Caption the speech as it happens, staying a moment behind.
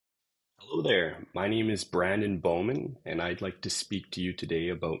Hello there. My name is Brandon Bowman, and I'd like to speak to you today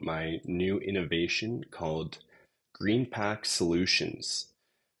about my new innovation called GreenPack Solutions.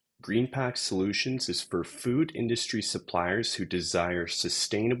 GreenPack Solutions is for food industry suppliers who desire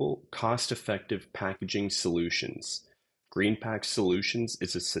sustainable, cost-effective packaging solutions. GreenPack Solutions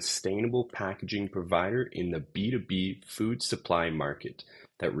is a sustainable packaging provider in the B2B food supply market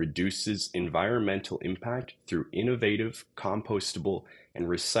that reduces environmental impact through innovative, compostable, and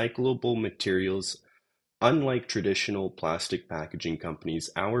recyclable materials. Unlike traditional plastic packaging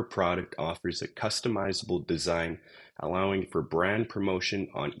companies, our product offers a customizable design, allowing for brand promotion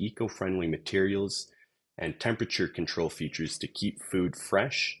on eco-friendly materials and temperature control features to keep food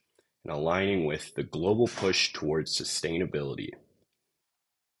fresh and aligning with the global push towards sustainability.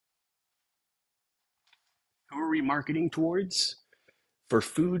 Who are we marketing towards? For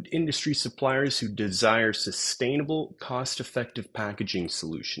food industry suppliers who desire sustainable, cost-effective packaging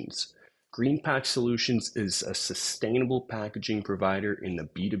solutions. GreenPack Solutions is a sustainable packaging provider in the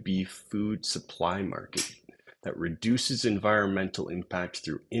B2B food supply market that reduces environmental impact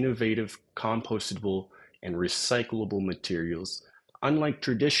through innovative, compostable, and recyclable materials. Unlike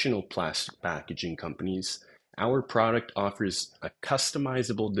traditional plastic packaging companies, our product offers a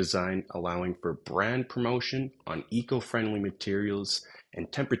customizable design allowing for brand promotion on eco-friendly materials and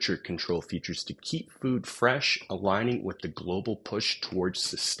temperature control features to keep food fresh, aligning with the global push towards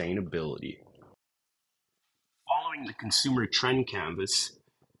sustainability. Following the consumer trend canvas,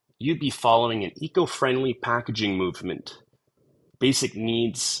 you'd be following an eco-friendly packaging movement. Basic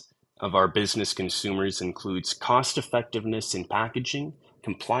needs of our business consumers includes cost effectiveness in packaging,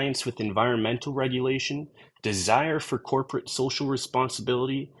 compliance with environmental regulation, desire for corporate social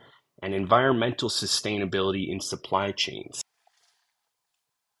responsibility, and environmental sustainability in supply chains.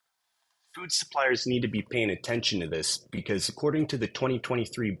 Food suppliers need to be paying attention to this because according to the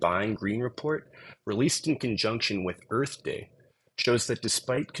 2023 Buying Green Report, released in conjunction with Earth Day, shows that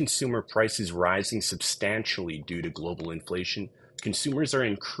despite consumer prices rising substantially due to global inflation, consumers are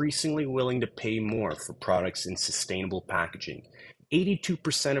increasingly willing to pay more for products in sustainable packaging.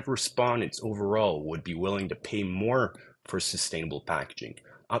 82% of respondents overall would be willing to pay more for sustainable packaging,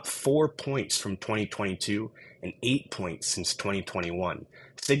 up 4 points from 2022 and 8 points since 2021,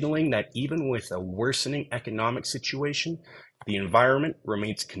 signaling that even with a worsening economic situation, the environment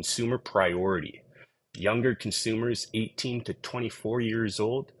remains a consumer priority. Younger consumers 18 to 24 years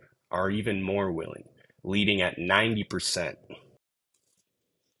old are even more willing, leading at 90%.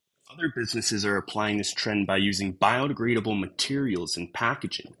 Other businesses are applying this trend by using biodegradable materials in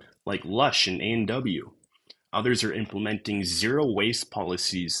packaging, like Lush and A&W. Others are implementing zero waste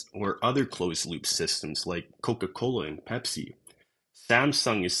policies or other closed loop systems like Coca-Cola and Pepsi.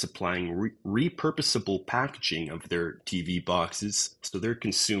 Samsung is supplying repurposable packaging of their TV boxes so their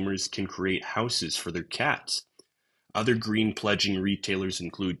consumers can create houses for their cats. Other green pledging retailers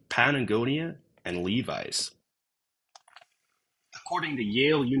include Patagonia and Levi's. According to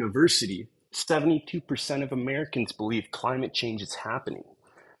Yale University, 72% of Americans believe climate change is happening,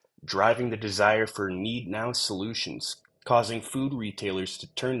 driving the desire for need now solutions, causing food retailers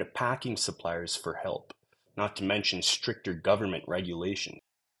to turn to packing suppliers for help, not to mention stricter government regulation.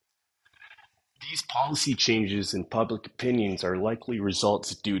 These policy changes and public opinions are likely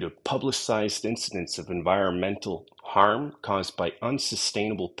results due to publicized incidents of environmental harm caused by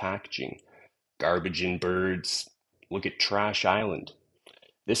unsustainable packaging, garbage in birds. Look at Trash Island.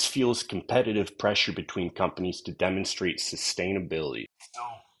 This fuels competitive pressure between companies to demonstrate sustainability. So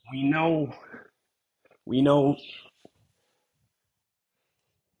we know, we know,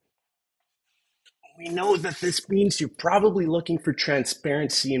 we know that this means you're probably looking for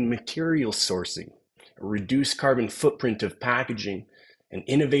transparency in material sourcing, a reduced carbon footprint of packaging, and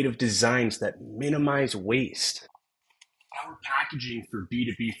innovative designs that minimize waste. Our packaging for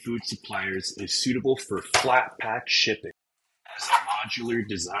B2B food suppliers is suitable for flat pack shipping. As a modular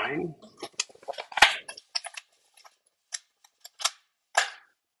design,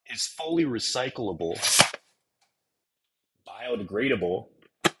 is fully recyclable, biodegradable,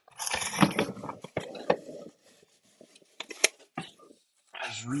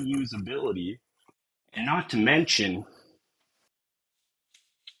 has reusability, and not to mention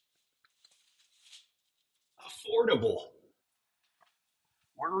affordable.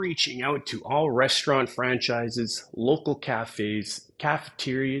 We're reaching out to all restaurant franchises, local cafes,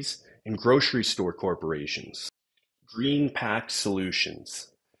 cafeterias, and grocery store corporations. Green Pack Solutions.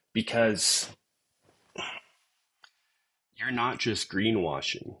 Because you're not just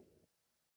greenwashing,